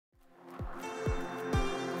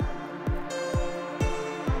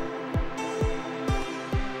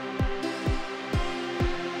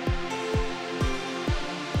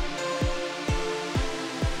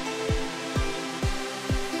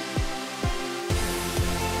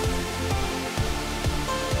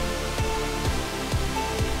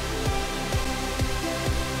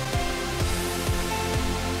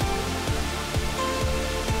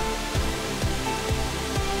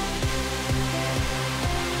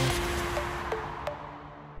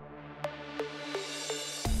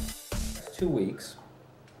2 weeks,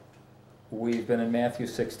 we've been in Matthew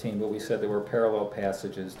 16, but we said there were parallel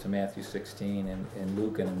passages to Matthew 16 in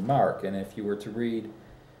Luke and in Mark. And if you were to read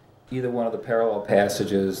either one of the parallel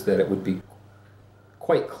passages, that it would be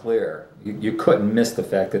quite clear. You couldn't miss the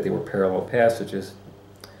fact that they were parallel passages.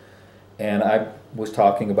 And I was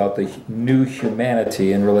talking about the new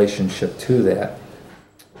humanity in relationship to that.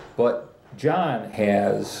 But John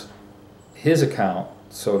has his account,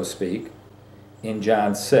 so to speak, in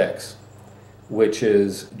John 6, which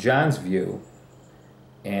is John's view.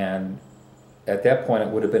 And at that point, it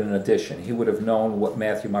would have been an addition. He would have known what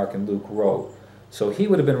Matthew, Mark, and Luke wrote. So he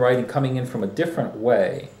would have been writing, coming in from a different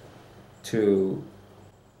way to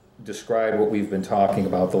describe what we've been talking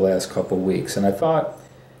about the last couple of weeks. And I thought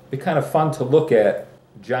it'd be kind of fun to look at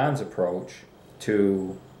John's approach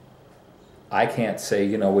to, I can't say,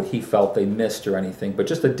 you know, what he felt they missed or anything, but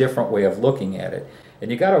just a different way of looking at it. And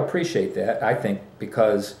you got to appreciate that, I think,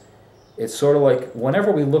 because it's sort of like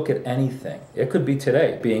whenever we look at anything, it could be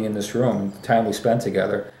today, being in this room, the time we spent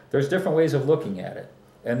together, there's different ways of looking at it.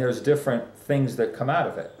 And there's different things that come out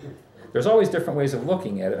of it. There's always different ways of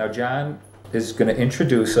looking at it. Now, John is going to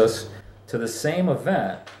introduce us to the same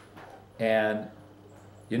event, and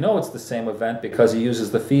you know it's the same event because he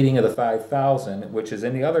uses the feeding of the 5,000, which is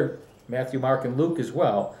in the other Matthew, Mark, and Luke as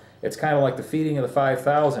well. It's kind of like the feeding of the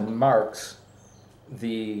 5,000 marks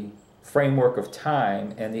the framework of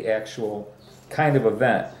time and the actual kind of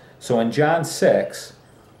event. So in John 6,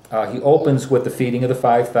 he opens with the feeding of the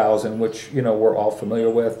 5,000, which, you know, we're all familiar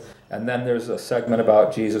with. And then there's a segment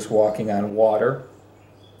about Jesus walking on water.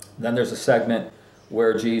 Then there's a segment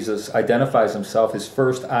where Jesus identifies himself, his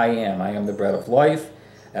first I am the bread of life.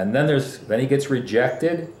 And then he gets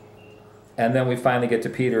rejected. And then we finally get to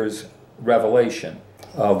Peter's revelation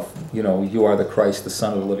of, you know, you are the Christ, the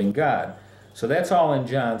Son of the living God. So that's all in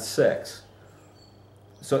John 6.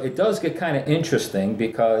 So it does get kind of interesting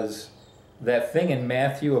because that thing in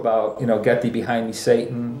Matthew about, you know, get thee behind me,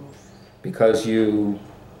 Satan, because you're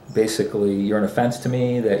an offense to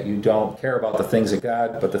me, that you don't care about the things of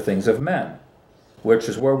God, but the things of men, which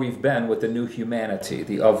is where we've been with the new humanity,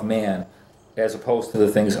 the of man, as opposed to the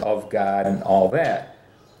things of God and all that.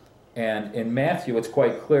 And in Matthew, it's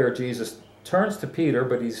quite clear, Jesus turns to Peter,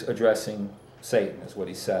 but he's addressing Satan, is what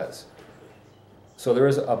he says. So there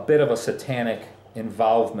is a bit of a satanic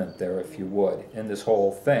involvement there, if you would, in this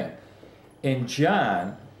whole thing. In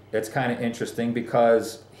John, it's kind of interesting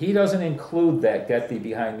because he doesn't include that, get thee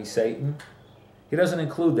behind me, Satan. He doesn't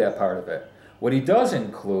include that part of it. What he does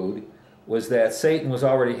include was that Satan was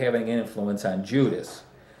already having an influence on Judas.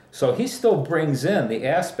 So he still brings in the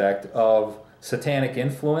aspect of satanic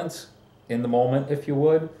influence in the moment, if you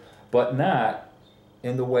would, but not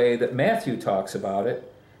in the way that Matthew talks about it.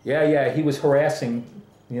 Yeah, he was harassing,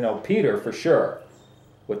 you know, Peter for sure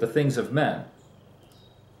with the things of men.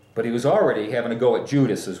 But he was already having to go at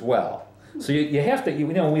Judas as well. So you have to, you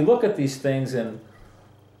know, when we look at these things, and,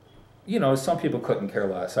 you know, some people couldn't care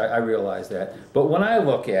less. I realize that. But when I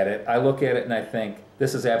look at it and I think,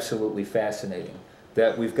 this is absolutely fascinating,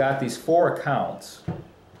 that we've got these 4 accounts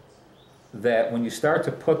that when you start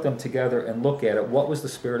to put them together and look at it, what was the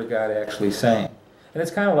Spirit of God actually saying? And it's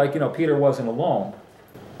kind of like, you know, Peter wasn't alone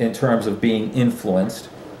in terms of being influenced.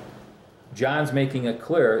 John's making it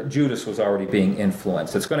clear Judas was already being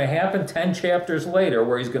influenced. It's going to happen 10 chapters later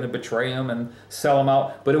where he's going to betray him and sell him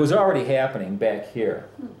out. But it was already happening back here.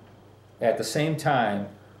 At the same time,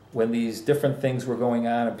 when these different things were going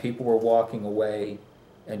on and people were walking away,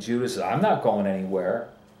 and Judas said, I'm not going anywhere,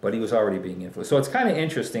 but he was already being influenced. So it's kind of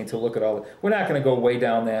interesting to look at all. We're not going to go way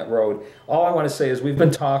down that road. All I want to say is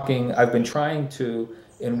I've been trying to,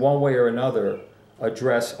 in one way or another,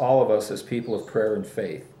 address all of us as people of prayer and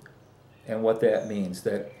faith. And what that means,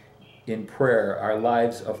 that in prayer, our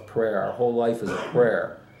lives of prayer, our whole life is a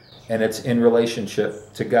prayer. And it's in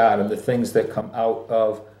relationship to God and the things that come out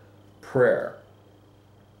of prayer.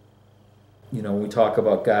 You know, when we talk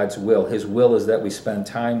about God's will, his will is that we spend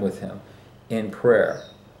time with him in prayer.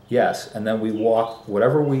 Yes, and then we walk,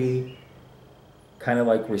 whatever we kind of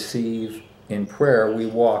like receive in prayer, we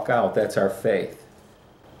walk out. That's our faith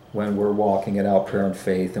when we're walking it out, prayer and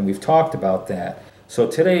faith. And we've talked about that. So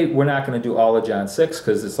today, we're not going to do all of John 6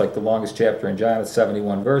 because it's like the longest chapter in John. It's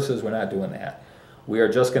 71 verses. We're not doing that. We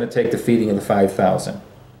are just going to take the feeding of the 5,000,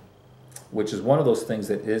 which is one of those things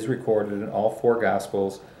that is recorded in all 4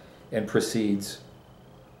 Gospels and precedes,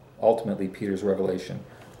 ultimately, Peter's revelation.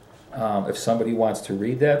 If somebody wants to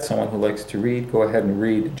read that, someone who likes to read, go ahead and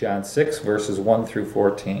read John 6, verses 1 through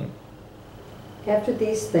 14. After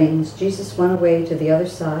these things, Jesus went away to the other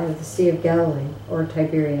side of the Sea of Galilee, or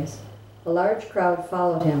Tiberias. A large crowd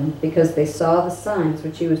followed him because they saw the signs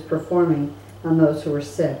which he was performing on those who were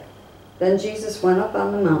sick. Then Jesus went up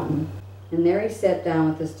on the mountain, and there he sat down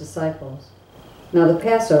with his disciples. Now the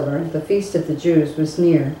Passover, the feast of the Jews, was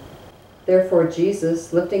near. Therefore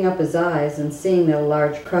Jesus, lifting up his eyes and seeing that a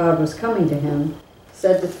large crowd was coming to him,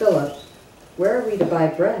 said to Philip, "Where are we to buy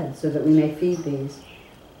bread so that we may feed these?"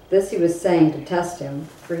 This he was saying to test him,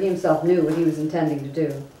 for he himself knew what he was intending to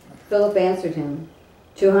do. Philip answered him,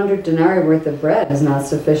 200 denarii worth of bread is not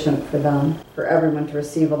sufficient for them, for everyone to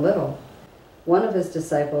receive a little. One of his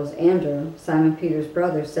disciples, Andrew, Simon Peter's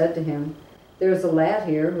brother, said to him, "There is a lad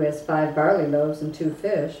here who has 5 barley loaves and 2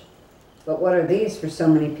 fish, but what are these for so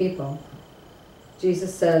many people?"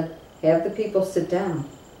 Jesus said, "Have the people sit down."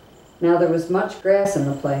 Now there was much grass in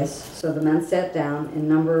the place, so the men sat down, in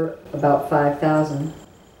number about 5,000.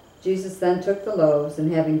 Jesus then took the loaves,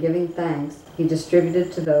 and having given thanks, he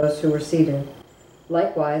distributed to those who were seated.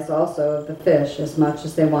 Likewise also of the fish, as much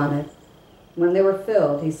as they wanted. When they were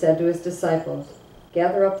filled, he said to his disciples,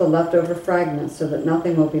 "Gather up the leftover fragments so that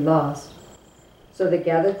nothing will be lost." So they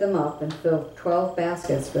gathered them up and filled 12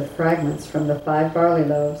 baskets with fragments from the 5 barley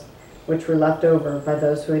loaves, which were left over by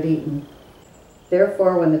those who had eaten.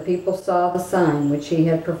 Therefore, when the people saw the sign which he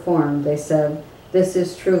had performed, they said, "This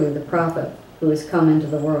is truly the prophet who has come into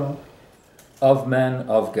the world." Of men,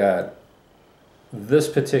 of God. This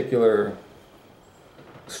particular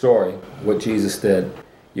story, what Jesus did,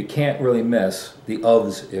 you can't really miss the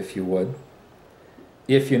ofs, if you would,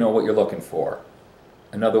 if you know what you're looking for.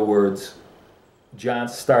 In other words, John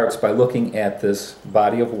starts by looking at this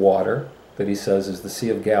body of water that he says is the Sea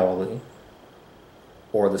of Galilee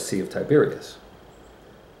or the Sea of Tiberias.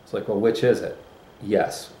 It's like, well, which is it?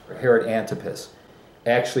 Yes, Herod Antipas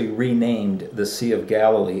actually renamed the Sea of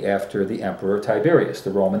Galilee after the Emperor Tiberius,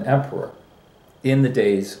 the Roman emperor, in the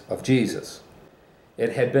days of Jesus.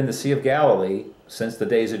 It had been the Sea of Galilee since the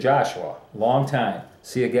days of Joshua, long time,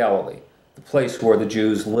 Sea of Galilee, the place where the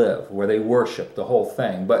Jews live, where they worship, the whole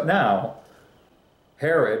thing. But now,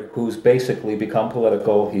 Herod, who's basically become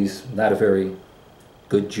political, he's not a very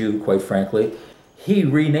good Jew, quite frankly, he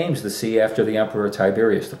renames the sea after the Emperor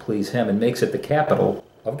Tiberius to please him and makes it the capital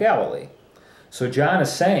of Galilee. So John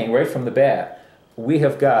is saying right from the bat, we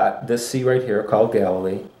have got this sea right here called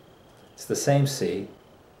Galilee. It's the same sea,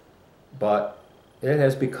 but it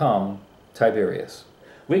has become Tiberias.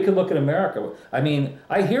 We could look at America. I mean,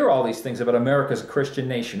 I hear all these things about America as a Christian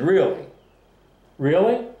nation. Really?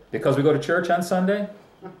 Really? Because we go to church on Sunday?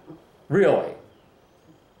 Really?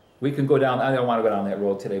 We can go down, I don't want to go down that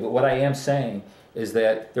road today, but what I am saying is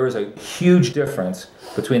that there is a huge difference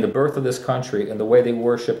between the birth of this country and the way they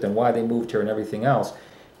worshipped and why they moved here and everything else,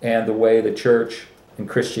 and the way the church and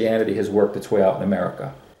Christianity has worked its way out in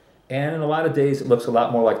America. And in a lot of days, it looks a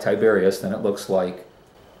lot more like Tiberias than it looks like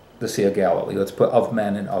the Sea of Galilee. Let's put of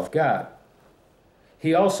men and of God.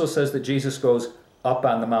 He also says that Jesus goes up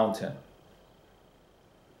on the mountain.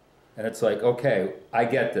 And it's like, okay, I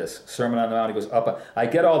get this. Sermon on the Mount, he goes up. I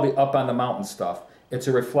get all the up on the mountain stuff. It's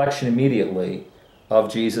a reflection immediately of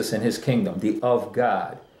Jesus and his kingdom, the of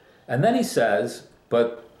God. And then he says,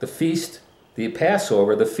 but the feast, the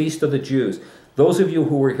Passover, the feast of the Jews. Those of you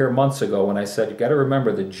who were here months ago when I said, you got to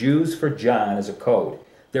remember the Jews for John is a code.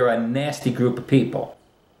 They're a nasty group of people.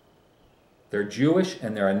 They're Jewish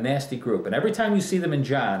and they're a nasty group. And every time you see them in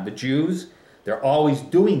John, the Jews, they're always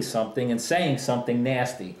doing something and saying something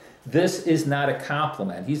nasty. This is not a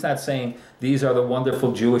compliment. He's not saying these are the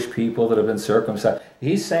wonderful Jewish people that have been circumcised.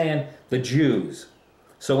 He's saying the Jews.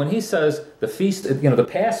 So when he says the feast, the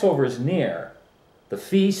Passover is near, the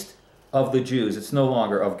feast of the Jews, it's no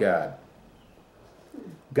longer of God.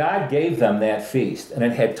 God gave them that feast, and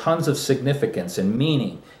it had tons of significance and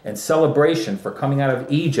meaning and celebration for coming out of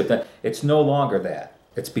Egypt. And it's no longer that.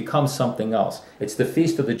 It's become something else. It's the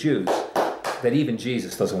feast of the Jews that even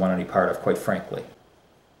Jesus doesn't want any part of, quite frankly,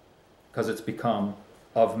 because it's become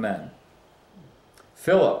of men.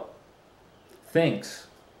 Philip thinks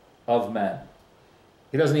of men.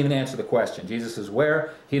 He doesn't even answer the question. Jesus says,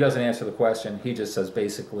 where? He doesn't answer the question. He just says,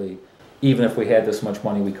 basically, even if we had this much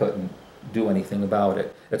money, we couldn't do anything about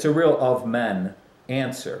it. It's a real of men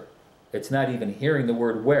answer. It's not even hearing the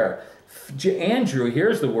word where. Andrew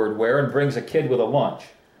hears the word where and brings a kid with a lunch,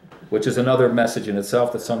 which is another message in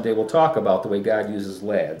itself that someday we'll talk about, the way God uses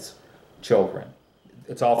lads, children.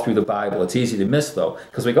 It's all through the Bible. It's easy to miss, though,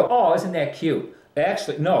 because we go, oh, isn't that cute?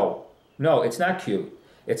 Actually, no, it's not cute.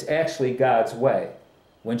 It's actually God's way.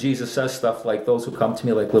 When Jesus says stuff like, those who come to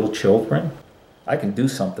me like little children, I can do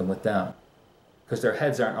something with them because their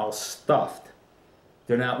heads aren't all stuffed.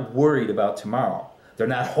 They're not worried about tomorrow. They're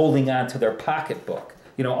not holding on to their pocketbook.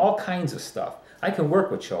 All kinds of stuff. I can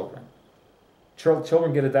work with children.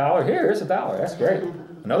 Children get $1. Here's $1. That's great.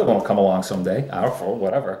 Another one will come along someday. I don't know,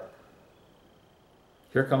 whatever.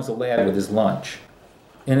 Here comes the lad with his lunch.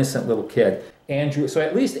 Innocent little kid. Andrew. So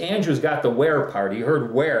at least Andrew's got the where part. He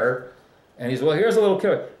heard where, and he's, well, here's a little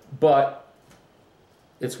kid. But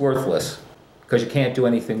it's worthless because you can't do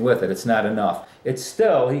anything with it. It's not enough. It's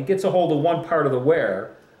still, he gets a hold of one part of the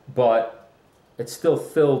where, but it's still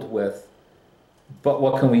filled with, but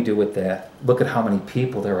what can we do with that? Look at how many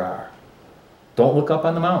people there are. Don't look up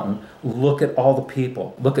on the mountain. Look at all the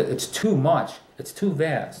people. Look at, it's too much. It's too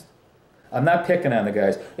vast. I'm not picking on the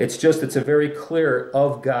guys. It's just, it's a very clear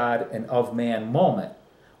of God and of man moment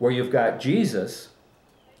where you've got Jesus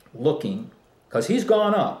looking, because he's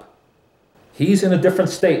gone up. He's in a different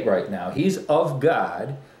state right now. He's of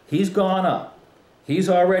God. He's gone up. He's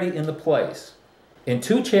already in the place. In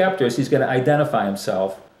 2 chapters, he's going to identify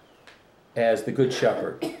himself as the Good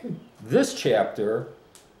Shepherd. This chapter,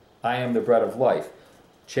 I am the bread of life.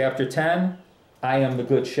 Chapter 10, I am the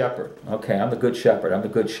Good Shepherd. Okay, I'm the Good Shepherd. I'm the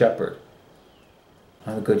Good Shepherd.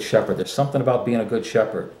 I'm the Good Shepherd. There's something about being a Good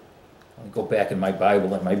Shepherd. Let me go back in my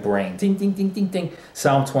Bible in my brain. Ding, ding, ding, ding, ding.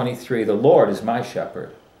 Psalm 23, the Lord is my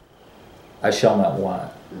shepherd. I shall not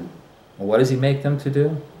want. And what does he make them to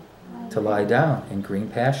do? To lie down in green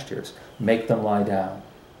pastures. Make them lie down.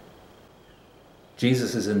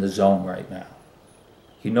 Jesus is in the zone right now.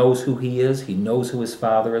 He knows who he is, he knows who his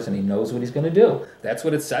Father is, and he knows what he's going to do. That's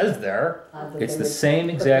what it says there. It's the same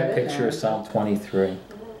exact picture as Psalm 23.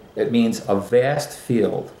 It means a vast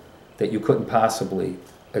field that you couldn't possibly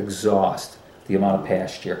exhaust the amount of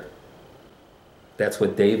pasture. That's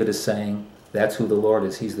what David is saying. That's who the Lord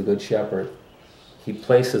is. He's the Good Shepherd. He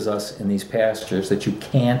places us in these pastures that you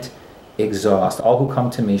can't exhaust. All who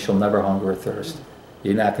come to me shall never hunger or thirst.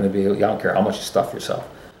 You're not going to be able, I don't care how much you stuff yourself.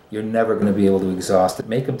 You're never going to be able to exhaust it.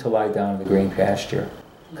 Make him to lie down in the green pasture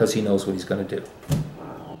because he knows what he's going to do.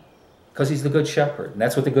 Because he's the Good Shepherd. And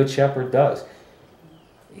that's what the Good Shepherd does.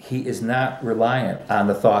 He is not reliant on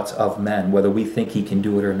the thoughts of men, whether we think he can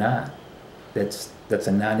do it or not. That's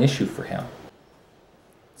a non-issue for him.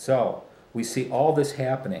 So, we see all this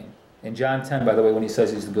happening. In John 10, by the way, when he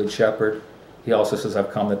says he's the Good Shepherd, he also says,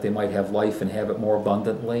 I've come that they might have life and have it more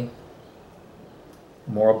abundantly.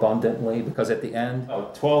 More abundantly, because at the end,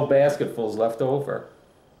 12 basketfuls left over,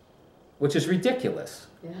 which is ridiculous.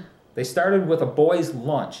 Yeah. They started with a boy's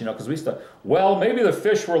lunch, because we thought, well, maybe the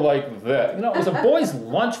fish were like that. It was a boy's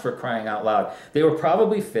lunch, for crying out loud. They were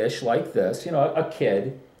probably fish like this, a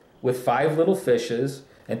kid with 5 little fishes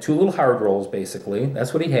and 2 little hard rolls, basically.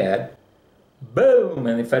 That's what he had. Boom!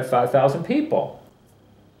 And they fed 5,000 people.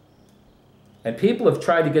 And people have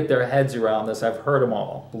tried to get their heads around this. I've heard them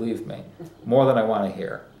all, believe me, more than I want to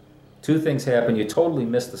hear. 2 things happen. You totally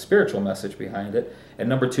miss the spiritual message behind it. And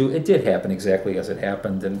number 2, it did happen exactly as it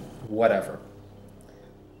happened, and whatever.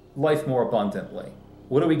 Life more abundantly.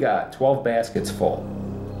 What do we got? 12 baskets full.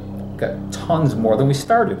 Got tons more than we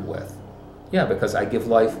started with. Yeah, because I give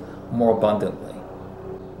life more abundantly.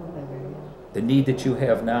 The need that you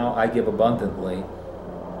have now, I give abundantly.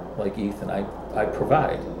 Like Ethan, I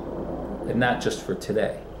provide. And not just for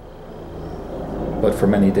today, but for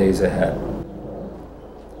many days ahead.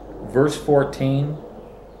 Verse 14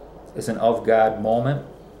 is an of God moment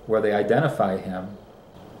where they identify him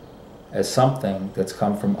as something that's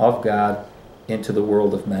come from of God into the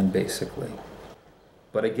world of men, basically.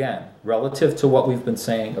 But again, relative to what we've been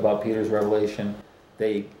saying about Peter's revelation,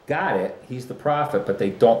 they got it, he's the prophet, but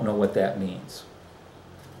they don't know what that means.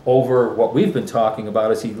 Over what we've been talking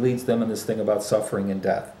about as he leads them in this thing about suffering and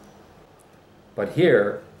death. But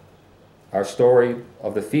here, our story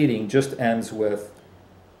of the feeding just ends with,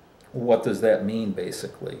 what does that mean,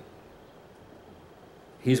 basically?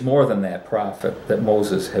 He's more than that prophet that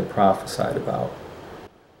Moses had prophesied about.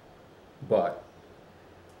 But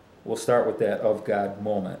we'll start with that of God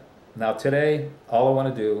moment. Now today, all I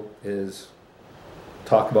want to do is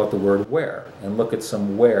talk about the word where and look at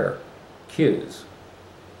some where cues,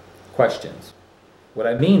 questions. What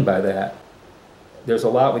I mean by that, there's a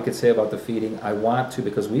lot we could say about the feeding. I want to,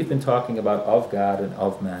 because we've been talking about of God and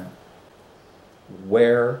of men.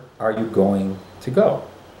 Where are you going to go?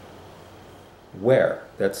 Where?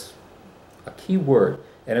 That's a key word.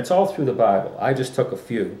 And it's all through the Bible. I just took a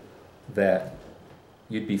few that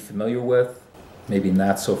you'd be familiar with, maybe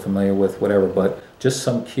not so familiar with, whatever, but just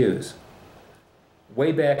some cues.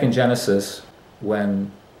 Way back in Genesis,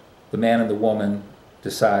 when the man and the woman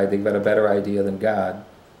decide they've got a better idea than God,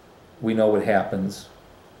 we know what happens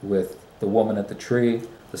with the woman at the tree,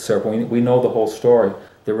 the serpent. We know the whole story.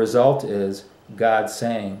 The result is God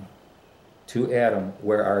saying to Adam,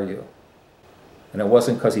 where are you? And it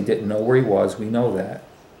wasn't because he didn't know where he was. We know that.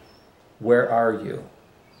 Where are you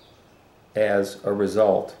as a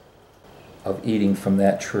result of eating from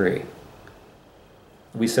that tree?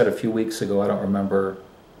 We said a few weeks ago, I don't remember,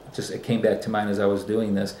 just it came back to mind as I was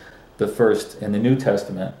doing this, the first, in the New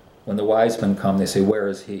Testament, when the wise men come, they say, where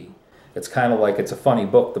is he? It's kind of like, it's a funny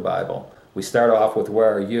book, the Bible. We start off with,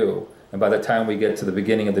 where are you? And by the time we get to the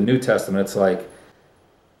beginning of the New Testament, it's like,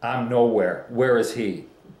 I'm nowhere. Where is he?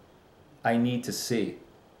 I need to see.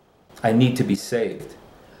 I need to be saved.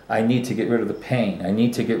 I need to get rid of the pain. I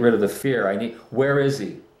need to get rid of the fear. Where is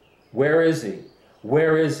he? Where is he?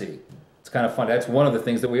 Where is he? It's kind of fun. That's one of the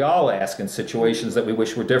things that we all ask in situations that we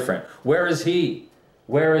wish were different. Where is he?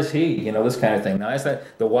 Where is he? You know, this kind of thing. Now, that's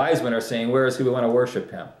that the wise men are saying, where is he? We want to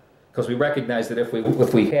worship him. Because we recognize that if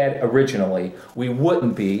we had originally, we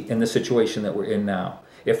wouldn't be in the situation that we're in now.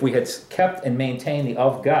 If we had kept and maintained the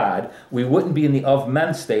of God, we wouldn't be in the of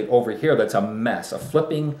men state over here. That's a mess, a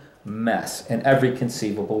flipping mess in every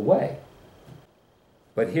conceivable way.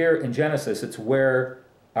 But here in Genesis, it's where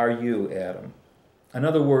are you, Adam? In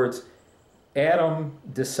other words, Adam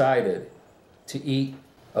decided to eat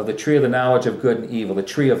of the tree of the knowledge of good and evil, the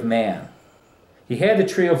tree of man. He had the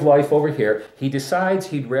tree of life over here. He decides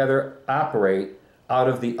he'd rather operate out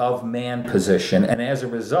of the of man position. And as a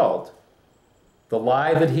result, the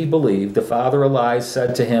lie that he believed, the father of lies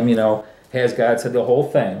said to him, you know, has God said the whole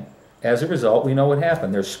thing? As a result, we know what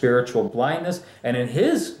happened. There's spiritual blindness, and in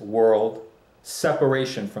his world,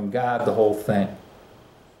 separation from God, the whole thing.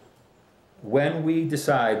 When we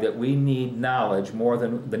decide that we need knowledge more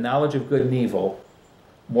than the knowledge of good and evil,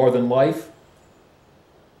 more than life,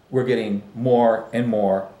 we're getting more and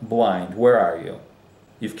more blind. Where are you?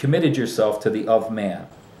 You've committed yourself to the of man.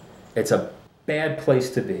 It's a bad place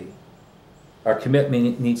to be. Our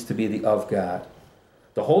commitment needs to be the of God.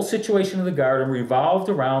 The whole situation in the garden revolved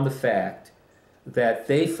around the fact that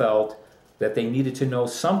they felt that they needed to know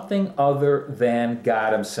something other than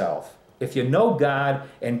God himself. If you know God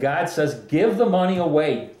and God says, give the money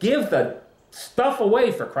away, give the stuff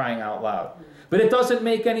away, for crying out loud. But it doesn't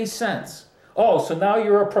make any sense. Oh, so now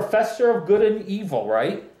you're a professor of good and evil,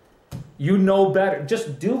 right? You know better.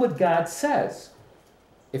 Just do what God says.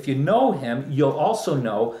 If you know him, you'll also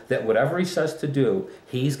know that whatever he says to do,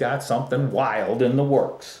 he's got something wild in the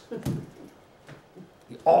works.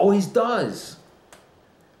 He always does.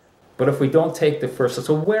 But if we don't take the first step,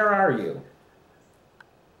 so where are you?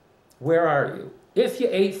 Where are you? If you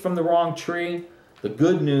ate from the wrong tree, the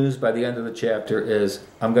good news by the end of the chapter is,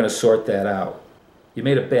 I'm going to sort that out. You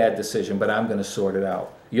made a bad decision, but I'm going to sort it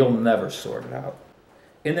out. You'll never sort it out.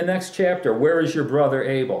 In the next chapter, where is your brother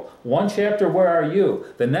Abel? One chapter, where are you?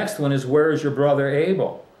 The next one is, where is your brother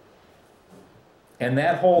Abel? And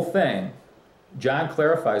that whole thing, John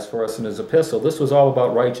clarifies for us in his epistle, this was all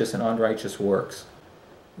about righteous and unrighteous works.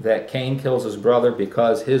 That Cain kills his brother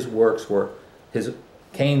because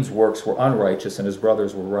Cain's works were unrighteous and his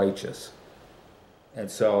brother's were righteous.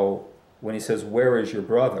 And so when he says, where is your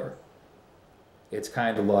brother? It's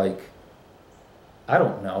kind of like, I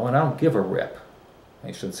don't know, and I don't give a rip.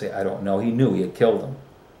 I shouldn't say I don't know. He knew he had killed him.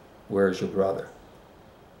 Where is your brother?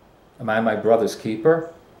 Am I my brother's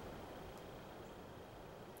keeper?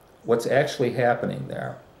 What's actually happening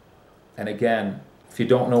there? And again, if you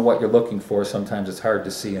don't know what you're looking for, sometimes it's hard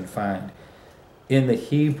to see and find. In the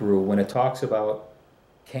Hebrew, when it talks about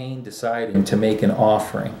Cain deciding to make an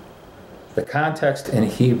offering, the context in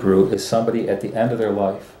Hebrew is somebody at the end of their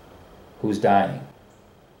life who's dying.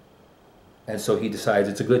 And so he decides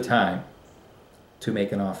it's a good time to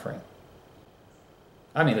make an offering.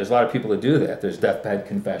 I mean, there's a lot of people that do that. There's deathbed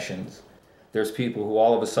confessions. There's people who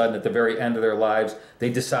all of a sudden at the very end of their lives,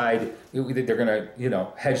 they decide they're going to,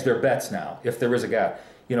 hedge their bets now, if there is a God.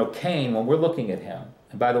 Cain, when we're looking at him,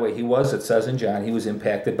 and by the way, it says in John, he was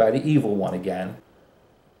impacted by the evil one again.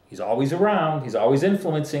 He's always around. He's always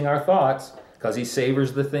influencing our thoughts because he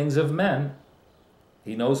savors the things of men.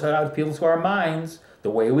 He knows how to appeal to our minds,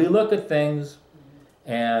 the way we look at things.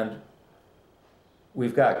 And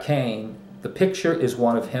we've got Cain. The picture is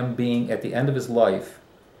one of him being at the end of his life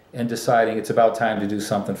and deciding it's about time to do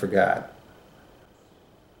something for God.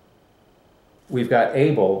 We've got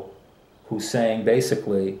Abel, who's saying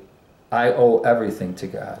basically, I owe everything to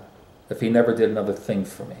God if he never did another thing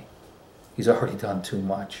for me. He's already done too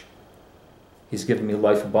much. He's given me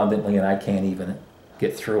life abundantly and I can't even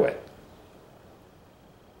get through it.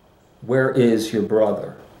 Where is your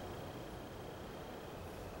brother?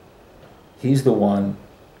 He's the one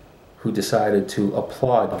who decided to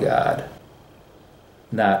applaud God,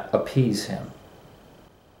 not appease him.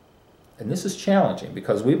 And this is challenging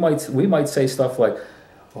because we might say stuff like,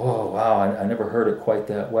 oh, wow, I never heard it quite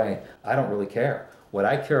that way. I don't really care. What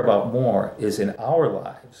I care about more is in our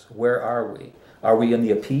lives, where are we? Are we in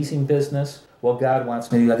the appeasing business? Well, God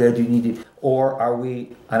wants me, I gotta do, need to, or are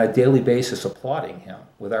we on a daily basis applauding him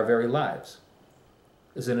with our very lives?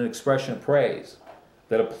 Is it an expression of praise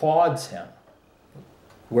that applauds him?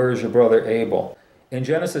 Where is your brother Abel? In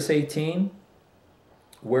Genesis 18,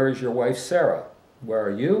 where is your wife Sarah? Where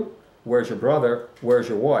are you? Where's your brother? Where's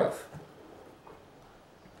your wife?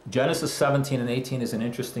 Genesis 17 and 18 is an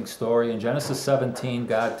interesting story. In Genesis 17,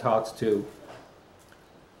 God talks to,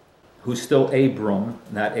 who's still Abram,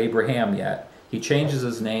 not Abraham yet. He changes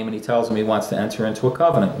his name and he tells him he wants to enter into a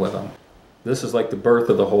covenant with him. This is like the birth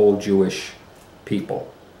of the whole Jewish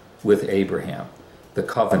people with Abraham. The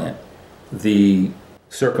covenant, the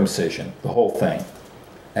circumcision, the whole thing.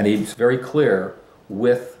 And he's very clear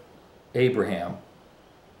with Abraham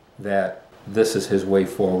that this is his way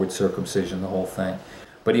forward, circumcision, the whole thing.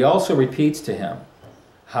 But he also repeats to him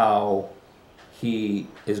how he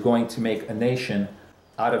is going to make a nation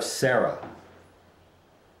out of Sarah.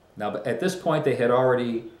 Now, at this point, they had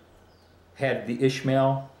already had the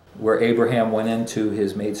Ishmael, where Abraham went into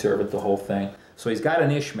his maidservant, the whole thing. So he's got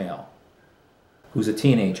an Ishmael, who's a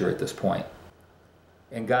teenager at this point.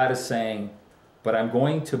 And God is saying, but I'm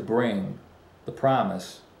going to bring the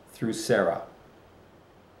promise through Sarah.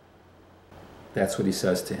 That's what he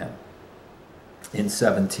says to him in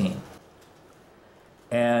 17.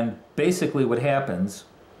 And basically what happens,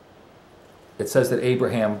 it says that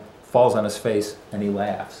Abraham falls on his face and he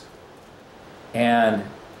laughs. And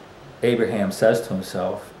Abraham says to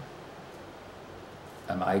himself,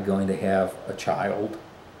 am I going to have a child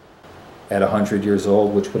at 100 years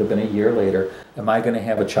old, which would have been a year later? Am I going to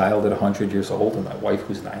have a child at 100 years old? And my wife,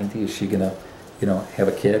 who's 90, is she going to, have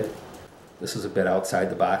a kid? This is a bit outside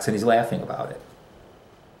the box, and he's laughing about it.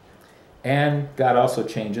 And God also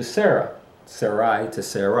changes Sarah, Sarai to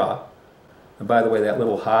Sarah. And by the way, that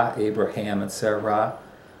little ha, Abraham and Sarah,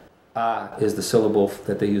 is the syllable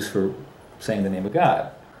that they use for saying the name of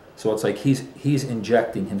God. So it's like he's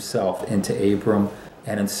injecting himself into Abram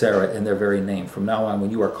and in Sarah in their very name. From now on, when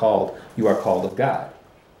you are called of God.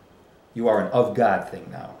 You are an of God thing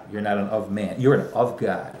now. You're not an of man. You're an of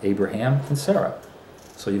God, Abraham and Sarah.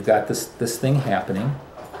 So you've got this thing happening,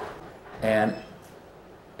 and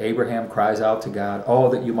Abraham cries out to God, oh,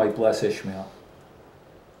 that you might bless Ishmael.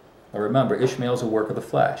 Now remember, Ishmael's a work of the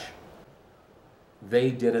flesh.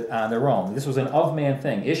 They did it on their own. This was an of-man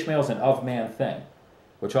thing. Ishmael's an of-man thing,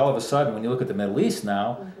 which all of a sudden, when you look at the Middle East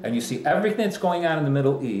now, and you see everything that's going on in the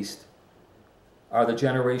Middle East, are the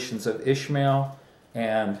generations of Ishmael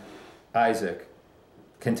and Isaac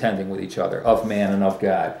contending with each other, of man and of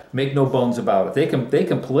God. Make no bones about it. They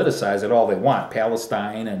can politicize it all they want,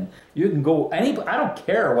 Palestine, and you can go, I don't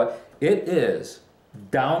care what, it is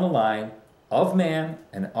down the line of man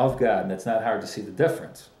and of God, and it's not hard to see the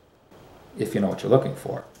difference if you know what you're looking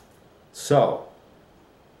for. So,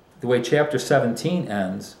 the way chapter 17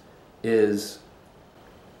 ends is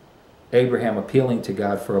Abraham appealing to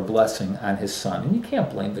God for a blessing on his son. And you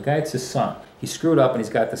can't blame the guy, it's his son. He screwed up and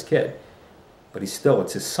he's got this kid. But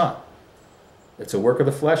it's his son. It's a work of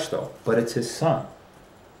the flesh though, but it's his son.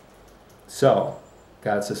 So,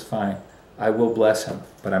 God says, fine, I will bless him.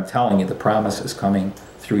 But I'm telling you, the promise is coming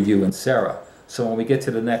through you and Sarah. So when we get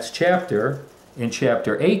to the next chapter, in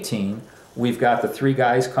chapter 18, we've got the three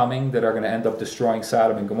guys coming that are going to end up destroying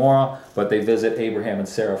Sodom and Gomorrah, but they visit Abraham and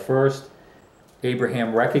Sarah first.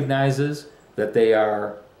 Abraham recognizes that they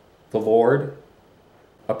are the Lord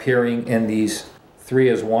appearing in these three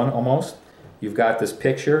as one almost. You've got this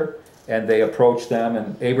picture, and they approach them,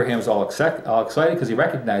 and Abraham's all excited because he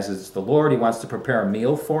recognizes it's the Lord. He wants to prepare a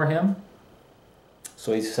meal for him.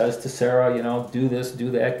 So he says to Sarah, do this,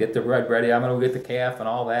 do that, get the bread ready, I'm going to get the calf and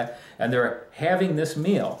all that. And they're having this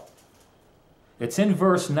meal. It's in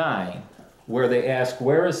verse 9 where they ask,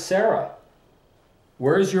 where is Sarah?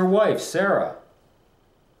 Where is your wife, Sarah?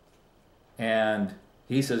 And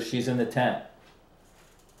he says, she's in the tent.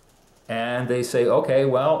 And they say, okay,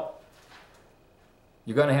 well,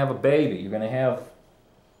 you're going to have a baby. You're going to have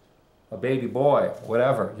a baby boy,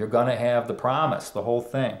 whatever. You're going to have the promise, the whole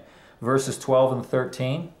thing. Verses 12 and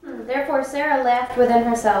 13. Therefore Sarah laughed within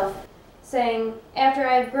herself, saying, after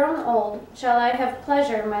I have grown old, shall I have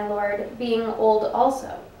pleasure, my Lord, being old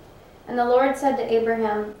also? And the Lord said to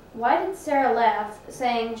Abraham, why did Sarah laugh,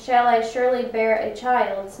 saying, shall I surely bear a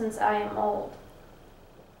child, since I am old?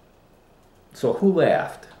 So who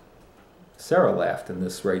laughed? Sarah laughed in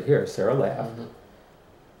this right here. Sarah laughed. Mm-hmm.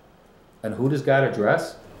 And who does God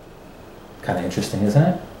address? Kind of interesting, isn't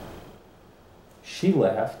it? She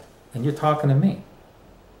laughed, and you're talking to me.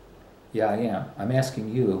 Yeah, I am. I'm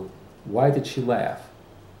asking you, why did she laugh?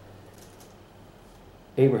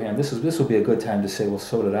 Abraham, this will be a good time to say, well,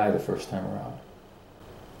 so did I the first time around.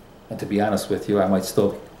 And to be honest with you, I might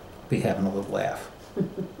still be having a little laugh.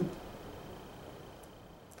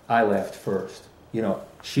 I laughed first. You know,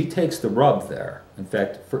 she takes the rub there. In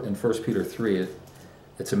fact, in 1 Peter 3,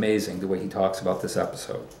 it's amazing the way he talks about this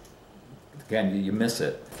episode. Again, you miss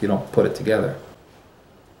it if you don't put it together.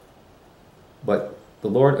 But the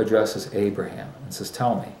Lord addresses Abraham and says,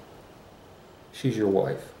 tell me, she's your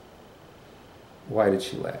wife. Why did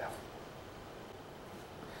she laugh?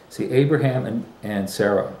 See, Abraham and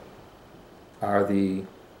Sarah are the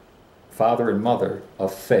father and mother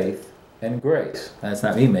of faith and grace. And it's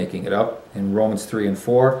not me making it up. In Romans 3 and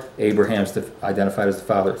 4, Abraham's identified as the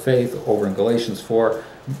father of faith. Over in Galatians 4,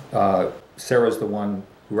 Sarah's the one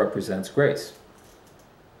who represents grace.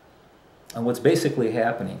 And what's basically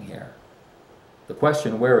happening here, the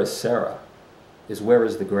question, where is Sarah, is where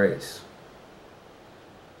is the grace?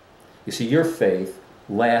 You see, your faith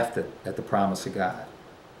laughed at the promise of God.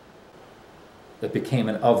 It became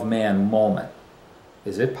an of-man moment.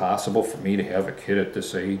 Is it possible for me to have a kid at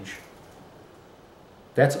this age?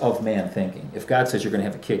 That's of-man thinking. If God says you're going to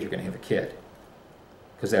have a kid, you're going to have a kid.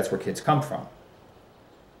 Because that's where kids come from.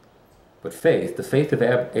 But faith, the faith of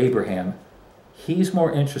Abraham, he's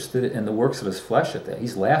more interested in the works of his flesh at that.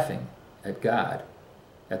 He's laughing at God,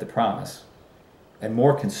 at the promise, and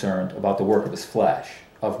more concerned about the work of his flesh,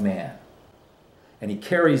 of man. And he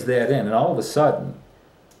carries that in, and all of a sudden,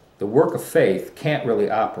 the work of faith can't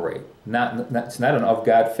really operate. It's not an of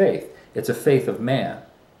God faith. It's a faith of man,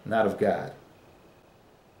 not of God.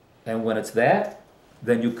 And when it's that,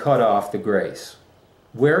 then you cut off the grace.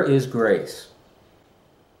 Where is grace?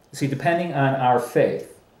 See, depending on our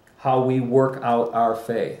faith, how we work out our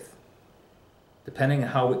faith,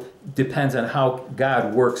 depends on how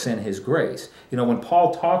God works in his grace. You know, when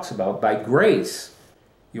Paul talks about by grace,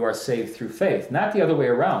 you are saved through faith, not the other way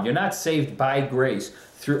around. You're not saved by grace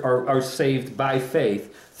or saved by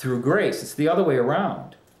faith through grace. It's the other way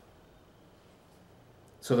around.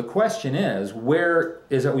 So the question is, where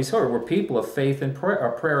is it? We're people of faith and prayer,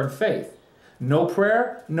 or prayer and faith. No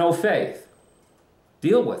prayer, no faith.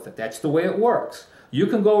 Deal with it. That's the way it works. You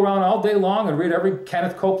can go around all day long and read every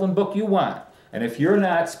Kenneth Copeland book you want. And if you're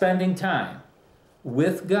not spending time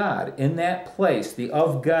with God in that place, the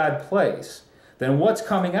of God place, then what's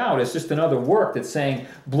coming out is just another work that's saying,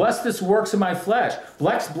 bless this works of my flesh.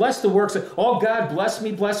 Bless the works of, oh God, bless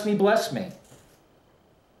me, bless me, bless me.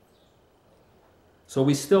 So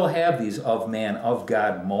we still have these of man, of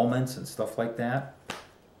God moments and stuff like that.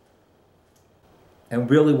 And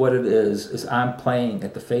really what it is I'm playing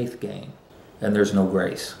at the faith game, and there's no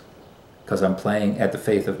grace. Because I'm playing at the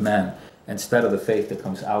faith of men instead of the faith that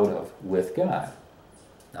comes out of with God.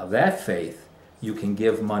 Now that faith, you can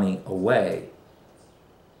give money away,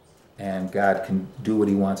 and God can do what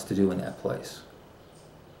he wants to do in that place.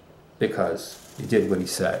 Because he did what he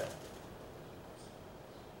said.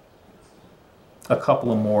 A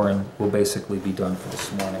couple of more and we'll basically be done for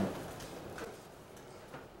this morning.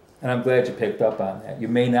 And I'm glad you picked up on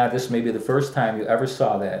that. This may be the first time you ever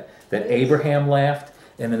saw that Abraham laughed,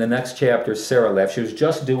 and in the next chapter, Sarah laughed. She was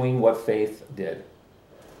just doing what faith did.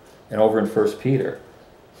 And over in 1 Peter,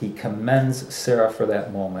 he commends Sarah for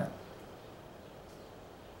that moment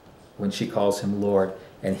when she calls him Lord,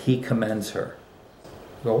 and he commends her.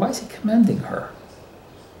 Well, why is he commending her?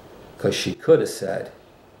 Because she could have said,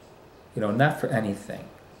 not for anything.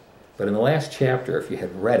 But in the last chapter, if you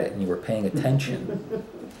had read it and you were paying attention,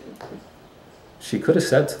 she could have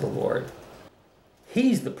said to the Lord,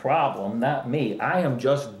 he's the problem, not me. I am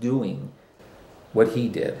just doing what he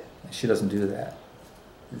did. And she doesn't do that.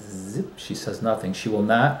 Zip, she says nothing. She will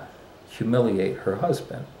not humiliate her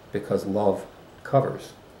husband because love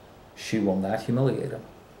covers. She will not humiliate him.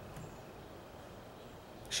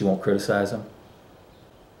 She won't criticize him.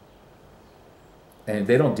 And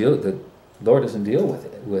they don't deal with it. The Lord doesn't deal with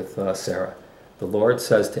it with Sarah. The Lord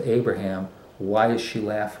says to Abraham, why is she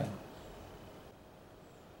laughing?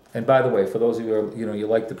 And by the way, for those of you who are, you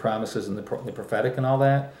like the promises and the prophetic and all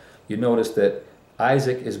that, you notice that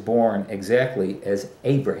Isaac is born exactly as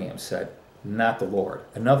Abraham said, not the Lord.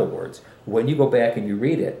 In other words, when you go back and you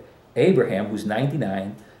read it, Abraham, who's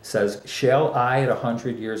 99, says, shall I at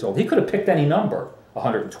 100 years old? He could have picked any number,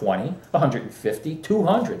 120, 150,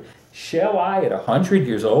 200. Shall I at 100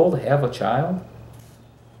 years old have a child?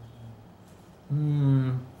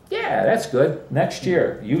 Yeah, that's good. Next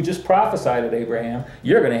year, you just prophesied it, Abraham.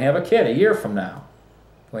 You're going to have a kid a year from now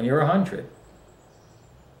when you're 100.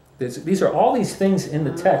 These are all these things in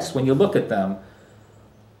the text. When you look at them,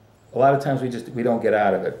 a lot of times we don't get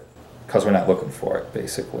out of it because we're not looking for it,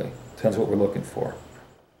 basically. Depends what we're looking for.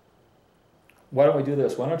 Why don't we do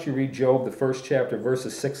this? Why don't you read Job, the first chapter,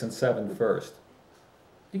 verses 6 and 7 first?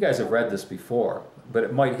 You guys have read this before, but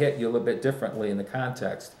it might hit you a little bit differently in the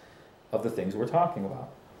context of the things we're talking about.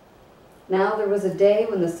 Now there was a day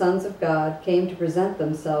when the sons of God came to present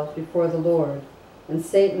themselves before the Lord, and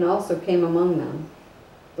Satan also came among them.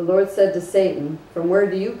 The Lord said to Satan, "From where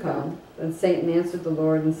do you come?" Then Satan answered the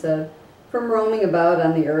Lord and said, "From roaming about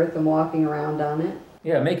on the earth and walking around on it."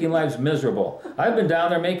 Yeah, making lives miserable. I've been down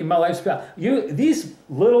there making my life spell. These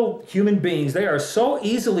little human beings, they are so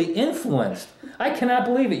easily influenced. I cannot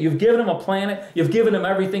believe it. You've given them a planet. You've given them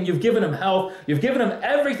everything. You've given them health. You've given them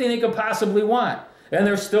everything they could possibly want. And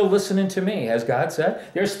they're still listening to me, as God said.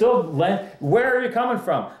 They're still, where are you coming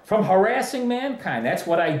from? From harassing mankind. That's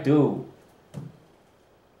what I do.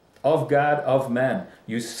 Of God, of men.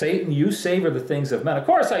 You, Satan, you savor the things of men. Of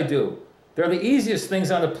course I do. They're the easiest things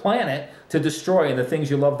on the planet to destroy and the things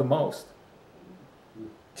you love the most.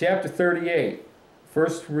 Chapter 38.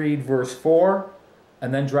 First read verse 4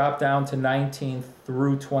 and then drop down to 19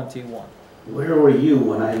 through 21. Where were you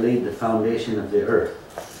when I laid the foundation of the earth?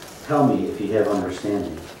 Tell me if you have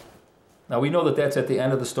understanding. Now we know that that's at the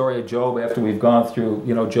end of the story of Job after we've gone through,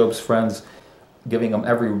 Job's friends giving him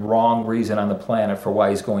every wrong reason on the planet for why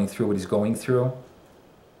he's going through what he's going through.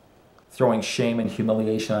 Throwing shame and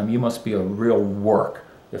humiliation on him. You must be a real work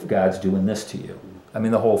if God's doing this to you. I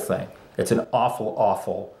mean, the whole thing. It's an awful,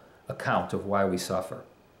 awful account of why we suffer.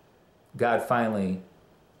 God finally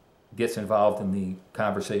gets involved in the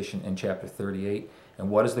conversation in chapter 38. And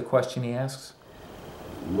what is the question he asks?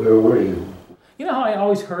 Where were you? You know how I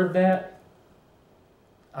always heard that?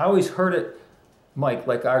 I always heard it, Mike,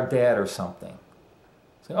 like our dad or something.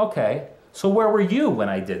 Say, okay, so where were you when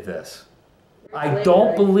I did this? I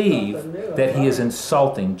don't believe that he is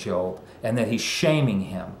insulting Job and that he's shaming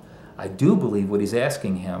him. I do believe what he's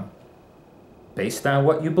asking him, based on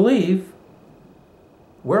what you believe,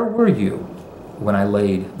 where were you when I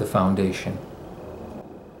laid the foundation?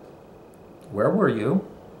 Where were you?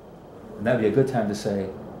 And that'd be a good time to say,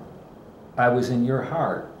 I was in your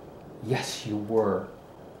heart. Yes, you were.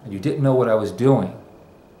 And you didn't know what I was doing,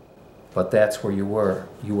 but that's where you were.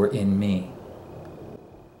 You were in me.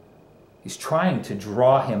 He's trying to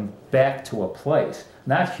draw him back to a place,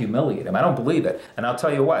 not humiliate him. I don't believe it. And I'll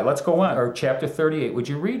tell you why. Let's go on, or chapter 38. Would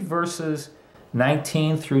you read verses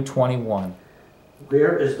 19 through 21?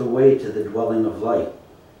 Where is the way to the dwelling of light?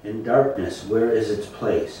 In darkness, where is its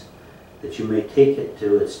place? That you may take it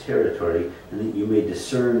to its territory, and that you may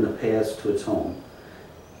discern the paths to its home.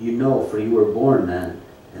 You know, for you were born then,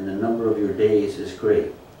 and the number of your days is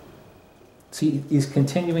great. See, he's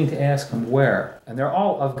continuing to ask him where. And they're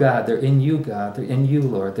all of God. They're in you, God. They're in you,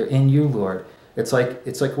 Lord. They're in you, Lord. It's like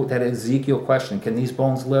that Ezekiel question. Can these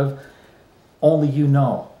bones live? Only you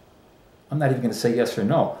know. I'm not even going to say yes or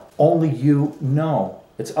no. Only you know.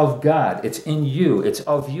 It's of God. It's in you. It's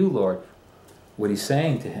of you, Lord. What he's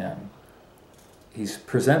saying to him, he's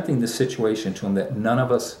presenting the situation to him that none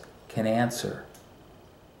of us can answer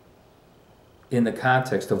in the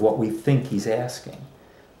context of what we think he's asking.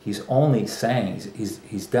 He's only saying,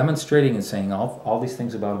 he's demonstrating and saying all these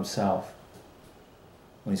things about himself.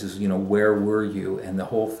 When he says, where were you? And the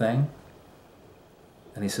whole thing.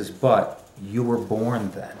 And he says, but you were born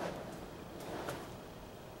then.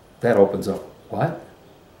 That opens up, what?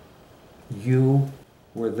 You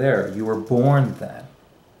were there. You were born then.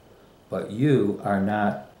 But you are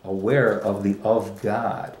not aware of the of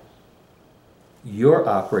God. You're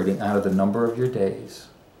operating out of the number of your days.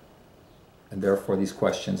 And therefore these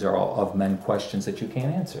questions are all of men questions that you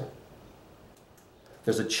can't answer.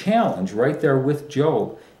 There's a challenge right there with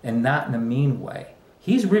Job, and not in a mean way.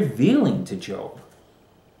 He's revealing to Job.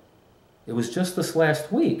 It was just this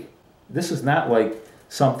last week. This is not like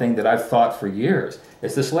something that I've thought for years.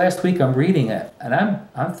 It's this last week I'm reading it, and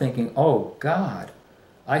I'm thinking, oh God,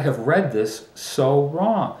 I have read this so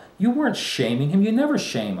wrong. You weren't shaming him. You never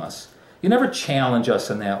shame us. You never challenge us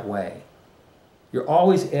in that way. You're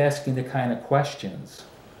always asking the kind of questions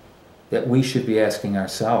that we should be asking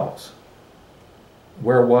ourselves.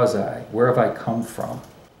 Where was I? Where have I come from?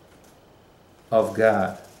 Of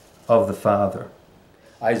God, of the Father.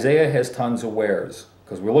 Isaiah has tons of wheres,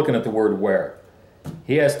 because we're looking at the word where.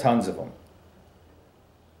 He has tons of them.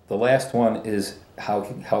 The last one is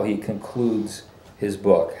how he concludes his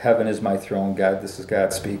book. Heaven is my throne, God, this is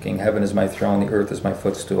God speaking. Heaven is my throne, the earth is my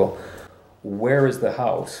footstool. Where is the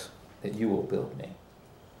house that you will build me?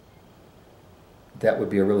 That would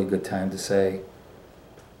be a really good time to say,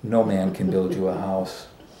 no man can build you a house.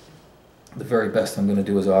 The very best I'm going to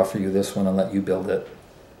do is offer you this one and let you build it.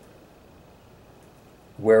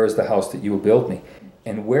 Where is the house that you will build me?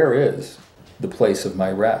 And where is the place of my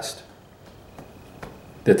rest?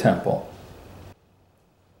 the temple.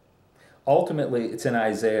 Ultimately, it's in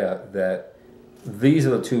Isaiah that these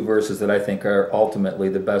are the two verses that I think are ultimately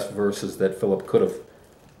the best verses that Philip could have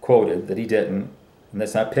quoted, that he didn't, and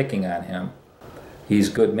that's not picking on him. He's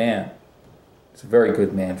a good man. He's a very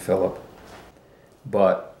good man, Philip.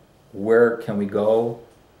 But where can we go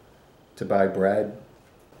to buy bread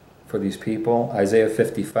for these people? Isaiah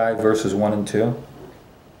 55, verses 1 and 2.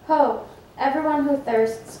 Ho, everyone who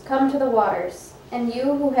thirsts, come to the waters, and you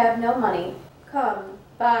who have no money, come,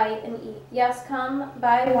 buy and eat. Yes, come,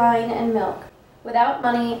 buy wine and milk, without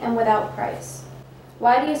money and without price.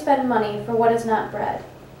 Why do you spend money for what is not bread,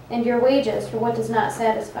 and your wages for what does not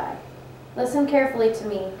satisfy? Listen carefully to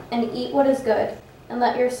me, and eat what is good, and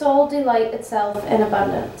let your soul delight itself in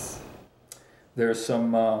abundance. There's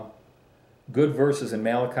some good verses in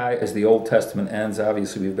Malachi as the Old Testament ends.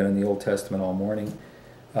 Obviously, we've been in the Old Testament all morning,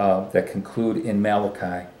 that conclude in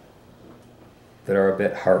Malachi, that are a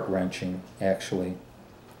bit heart-wrenching, actually.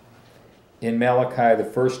 In Malachi, the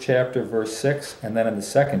first chapter, verse 6, and then in the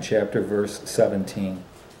second chapter, verse 17.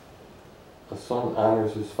 A son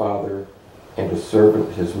honors his father, and a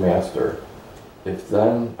servant his master. If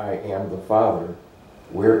then I am the father,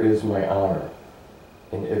 where is my honor?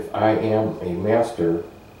 And if I am a master,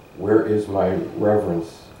 where is my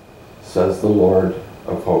reverence? Says the Lord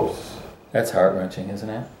of hosts. That's heart-wrenching, isn't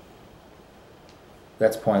it?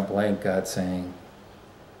 That's point blank God saying,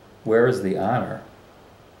 where is the honor?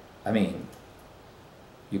 I mean,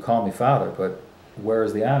 you call me Father, but where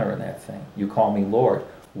is the honor in that thing? You call me Lord.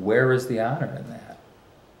 Where is the honor in that?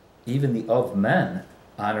 Even the of men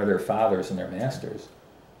honor their fathers and their masters.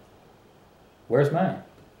 Where's mine?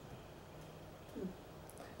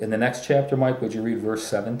 In the next chapter, Mike, would you read verse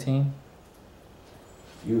 17?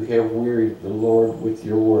 You have wearied the Lord with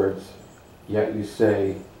your words, yet you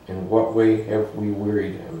say, in what way have we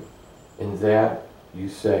wearied him? In that you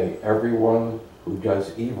say, everyone who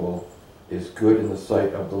does evil is good in the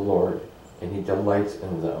sight of the Lord, and he delights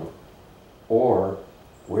in them. Or,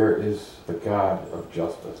 where is the God of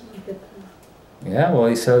justice? Yeah, well,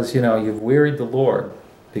 he says, you've wearied the Lord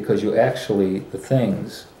because you actually, the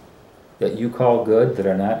things that you call good that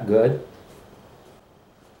are not good,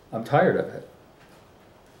 I'm tired of it.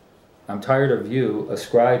 I'm tired of you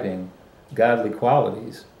ascribing godly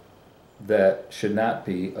qualities that should not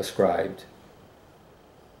be ascribed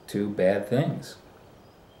to bad things.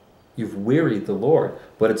 You've wearied the Lord,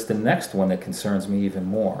 but it's the next one that concerns me even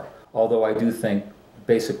more. Although I do think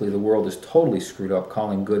basically the world is totally screwed up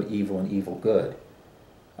calling good evil and evil good.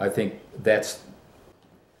 I think that's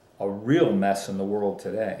a real mess in the world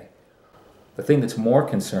today. The thing that's more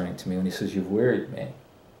concerning to me when he says you've wearied me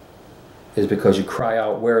is because you cry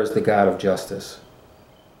out, where is the God of justice?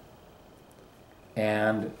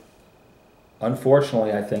 And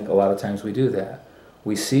unfortunately, I think a lot of times we do that.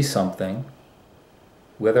 We see something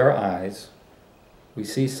with our eyes, we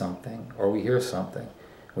see something, or we hear something.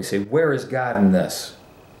 We say, where is God in this?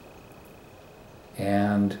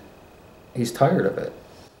 And he's tired of it.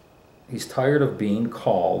 He's tired of being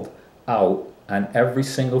called out on every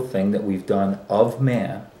single thing that we've done of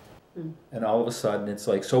man. And all of a sudden it's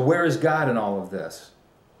like, so where is God in all of this?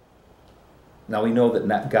 Now we know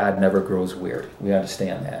that God never grows weird. We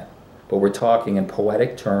understand that. But we're talking in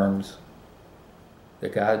poetic terms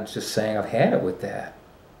that God's just saying, I've had it with that.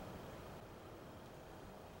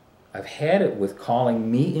 I've had it with calling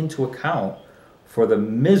me into account for the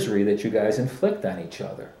misery that you guys inflict on each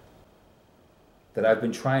other. That I've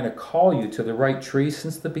been trying to call you to the right tree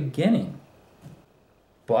since the beginning.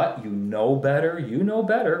 But you know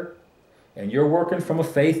better, and you're working from a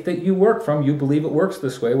faith that you work from. You believe it works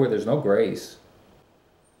this way, where there's no grace,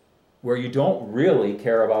 where you don't really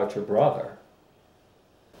care about your brother.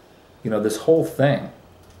 This whole thing.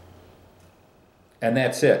 And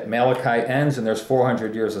that's it. Malachi ends and there's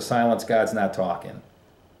 400 years of silence. God's not talking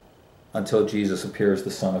until Jesus appears,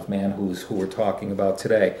 the Son of Man, who we're talking about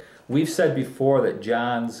today. We've said before that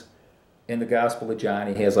John's, in the Gospel of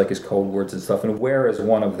John, he has like his code words and stuff, and where is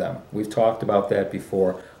one of them. We've talked about that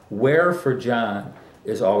before. Where for John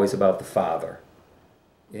is always about the Father.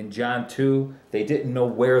 In John 2, they didn't know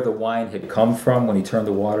where the wine had come from when he turned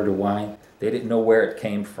the water to wine. They didn't know where it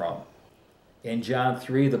came from. In John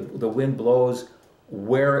 3, the wind blows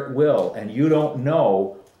where it will, and you don't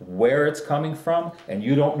know where it's coming from, and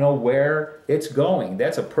you don't know where it's going.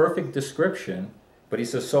 That's a perfect description, but he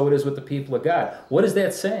says, so it is with the people of God. What is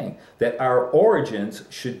that saying? That our origins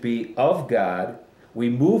should be of God, we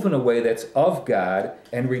move in a way that's of God,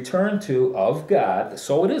 and return to of God.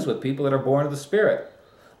 So it is with people that are born of the Spirit.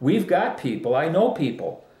 We've got people, I know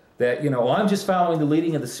people, that, I'm just following the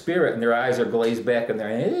leading of the Spirit, and their eyes are glazed back and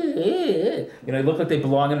they're, they look like they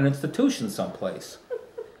belong in an institution someplace.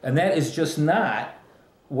 And that is just not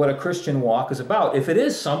what a Christian walk is about. If it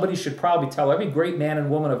is, somebody should probably tell every great man and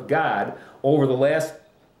woman of God over the last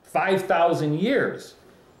 5,000 years,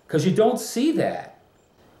 because you don't see that.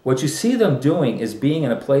 What you see them doing is being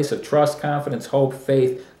in a place of trust, confidence, hope,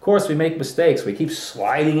 faith. Of course, we make mistakes. We keep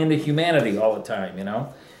sliding into humanity all the time,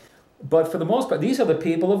 But for the most part, these are the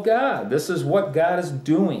people of God. This is what God is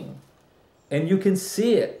doing. And you can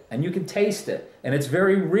see it, and you can taste it, and it's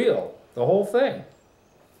very real, the whole thing.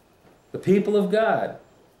 The people of God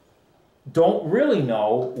don't really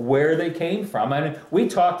know where they came from. And we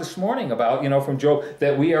talked this morning about, from Job,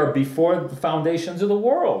 that we are before the foundations of the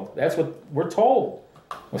world. That's what we're told.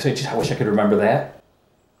 We say, I wish I could remember that.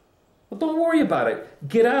 Well, don't worry about it.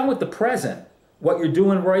 Get on with the present, what you're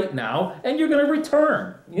doing right now, and you're going to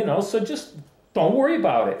return. So just don't worry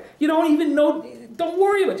about it. You don't even know, don't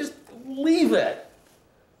worry about it. Just leave it.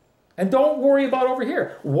 And don't worry about over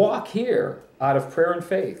here. Walk here out of prayer and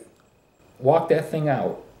faith. Walk that thing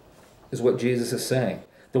out, is what Jesus is saying.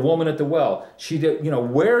 The woman at the well, she did,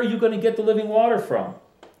 where are you going to get the living water from?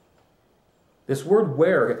 This word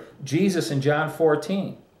where, Jesus in John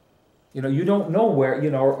 14. You don't know where,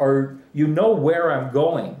 or you know where I'm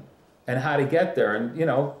going and how to get there.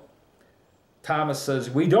 And, Thomas says,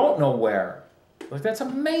 we don't know where. Like, that's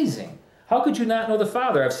amazing. How could you not know the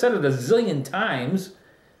Father? I've said it a zillion times.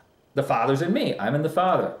 The Father's in me. I'm in the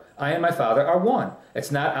Father. I and my Father are one.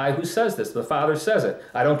 It's not I who says this. The Father says it.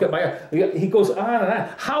 I don't get my... He goes on and on.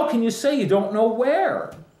 How can you say you don't know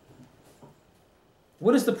where?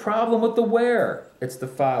 What is the problem with the where? It's the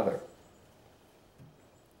Father.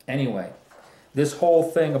 Anyway, this whole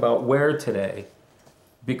thing about where today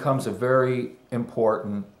becomes a very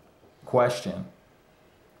important question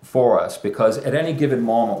for us, because at any given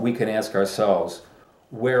moment we can ask ourselves,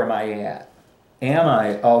 where am I at? Am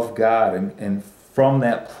I of God and from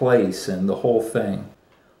that place and the whole thing?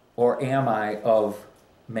 Or am I of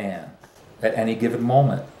man at any given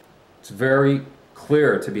moment? It's very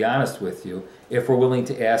clear, to be honest with you, if we're willing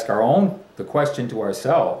to ask the question to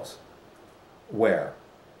ourselves, where?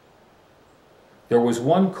 There was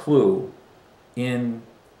one clue in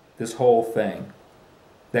this whole thing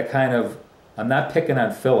that kind of, I'm not picking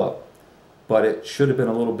on Philip, but it should have been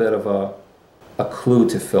a little bit of a clue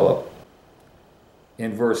to Philip.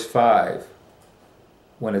 In verse 5,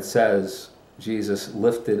 when it says, Jesus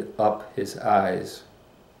lifted up his eyes,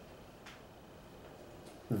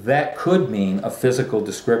 that could mean a physical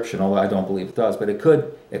description, although I don't believe it does, but it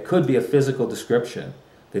could be a physical description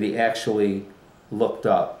that he actually looked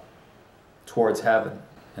up towards heaven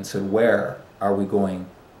and said, where are we going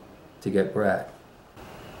to get bread?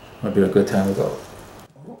 Might be a good time to go.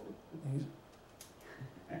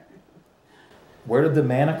 Where did the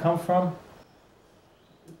manna come from?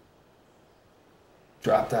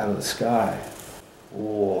 Dropped out of the sky.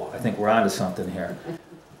 Oh, I think we're onto something here.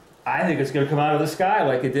 I think it's going to come out of the sky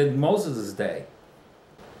like it did in Moses' day.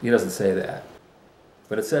 He doesn't say that.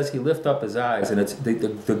 But it says he lifted up his eyes, and it's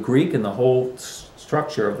the Greek and the whole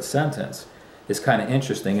structure of the sentence is kind of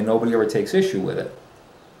interesting, and nobody ever takes issue with it.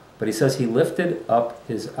 But he says he lifted up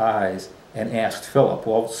his eyes and asked Philip.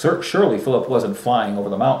 Well, surely Philip wasn't flying over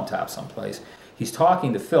the mountaintop someplace. He's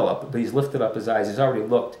talking to Philip, but he's lifted up his eyes. He's already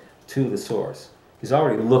looked to the source. He's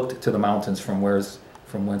already looked to the mountains from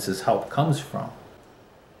whence his help comes from.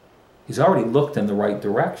 He's already looked in the right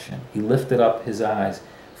direction. He lifted up his eyes,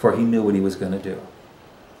 for he knew what he was going to do.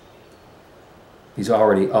 He's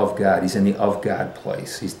already of God. He's in the of God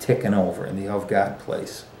place. He's ticking over in the of God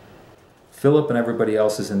place. Philip and everybody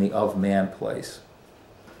else is in the of man place.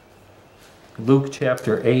 Luke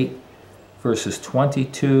chapter 8, verses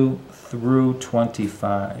 22 through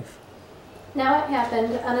 25. Now it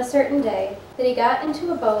happened on a certain day that he got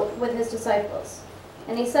into a boat with his disciples.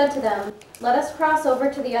 And he said to them, let us cross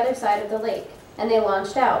over to the other side of the lake. And they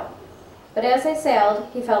launched out. But as they sailed,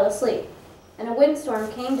 he fell asleep. And a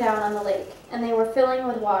windstorm came down on the lake, and they were filling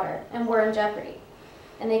with water, and were in jeopardy.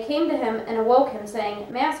 And they came to him and awoke him,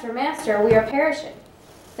 saying, Master, Master, we are perishing.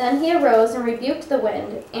 Then he arose and rebuked the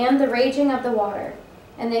wind and the raging of the water,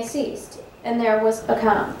 and they ceased, and there was a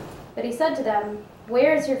calm. But he said to them,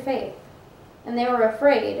 where is your faith? And they were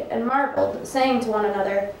afraid and marveled, saying to one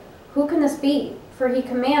another, who can this be? For he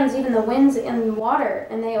commands even the winds and water,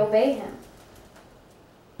 and they obey him.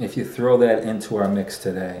 If you throw that into our mix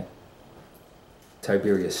today,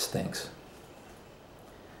 Tiberias stinks.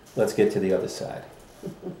 Let's get to the other side.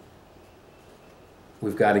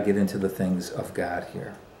 We've got to get into the things of God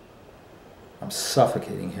here. I'm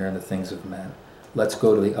suffocating here in the things of men. Let's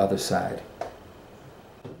go to the other side.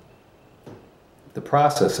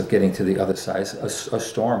 process of getting to the other side, a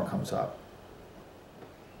storm comes up.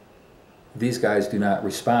 These guys do not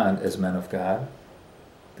respond as men of God.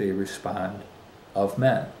 They respond of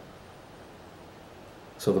men.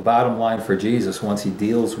 So the bottom line for Jesus, once he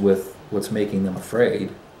deals with what's making them afraid,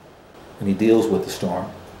 and he deals with the storm,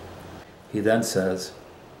 he then says,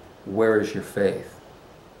 where is your faith?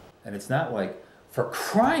 And it's not like, for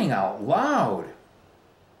crying out loud,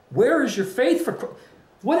 where is your faith?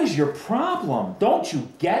 What is your problem? Don't you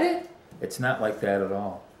get it? It's not like that at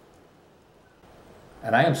all.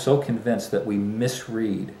 And I am so convinced that we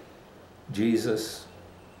misread Jesus,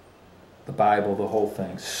 the Bible, the whole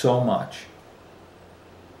thing, so much.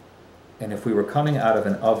 And if we were coming out of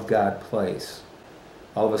an of God place,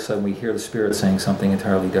 all of a sudden we hear the Spirit saying something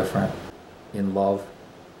entirely different. In love,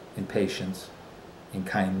 in patience, in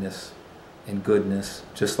kindness, in goodness,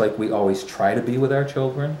 just like we always try to be with our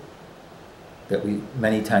children, that we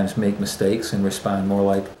many times make mistakes and respond more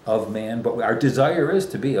like of man, but our desire is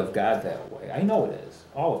to be of God that way. I know it is,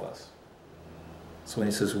 all of us. So when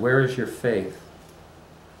he says, where is your faith?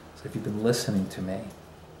 So if you've been listening to me,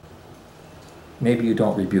 maybe you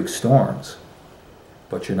don't rebuke storms,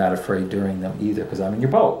 but you're not afraid during them either, because I'm in your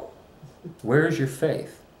boat. Where is your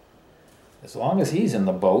faith? As long as he's in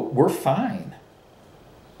the boat, we're fine.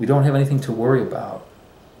 We don't have anything to worry about.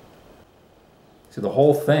 See, the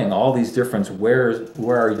whole thing, all these different, where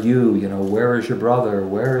are you? Where is your brother?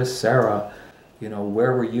 Where is Sarah?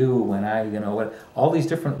 Where were you when all these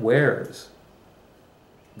different wheres.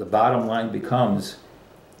 The bottom line becomes,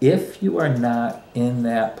 if you are not in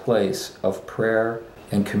that place of prayer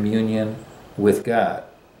and communion with God,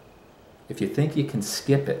 if you think you can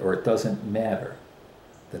skip it or it doesn't matter,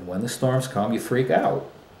 then when the storms come, you freak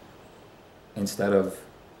out. Instead of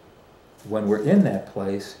when we're in that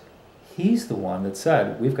place, he's the one that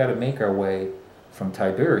said, we've got to make our way from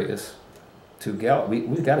Tiberias to Galilee.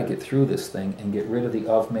 We've got to get through this thing and get rid of the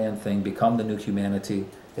of-man thing, become the new humanity,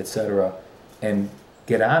 etc., and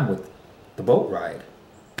get on with the boat ride,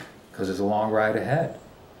 because there's a long ride ahead.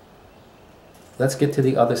 Let's get to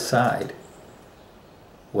the other side.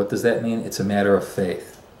 What does that mean? It's a matter of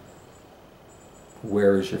faith.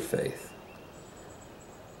 Where is your faith?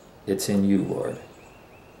 It's in you, Lord.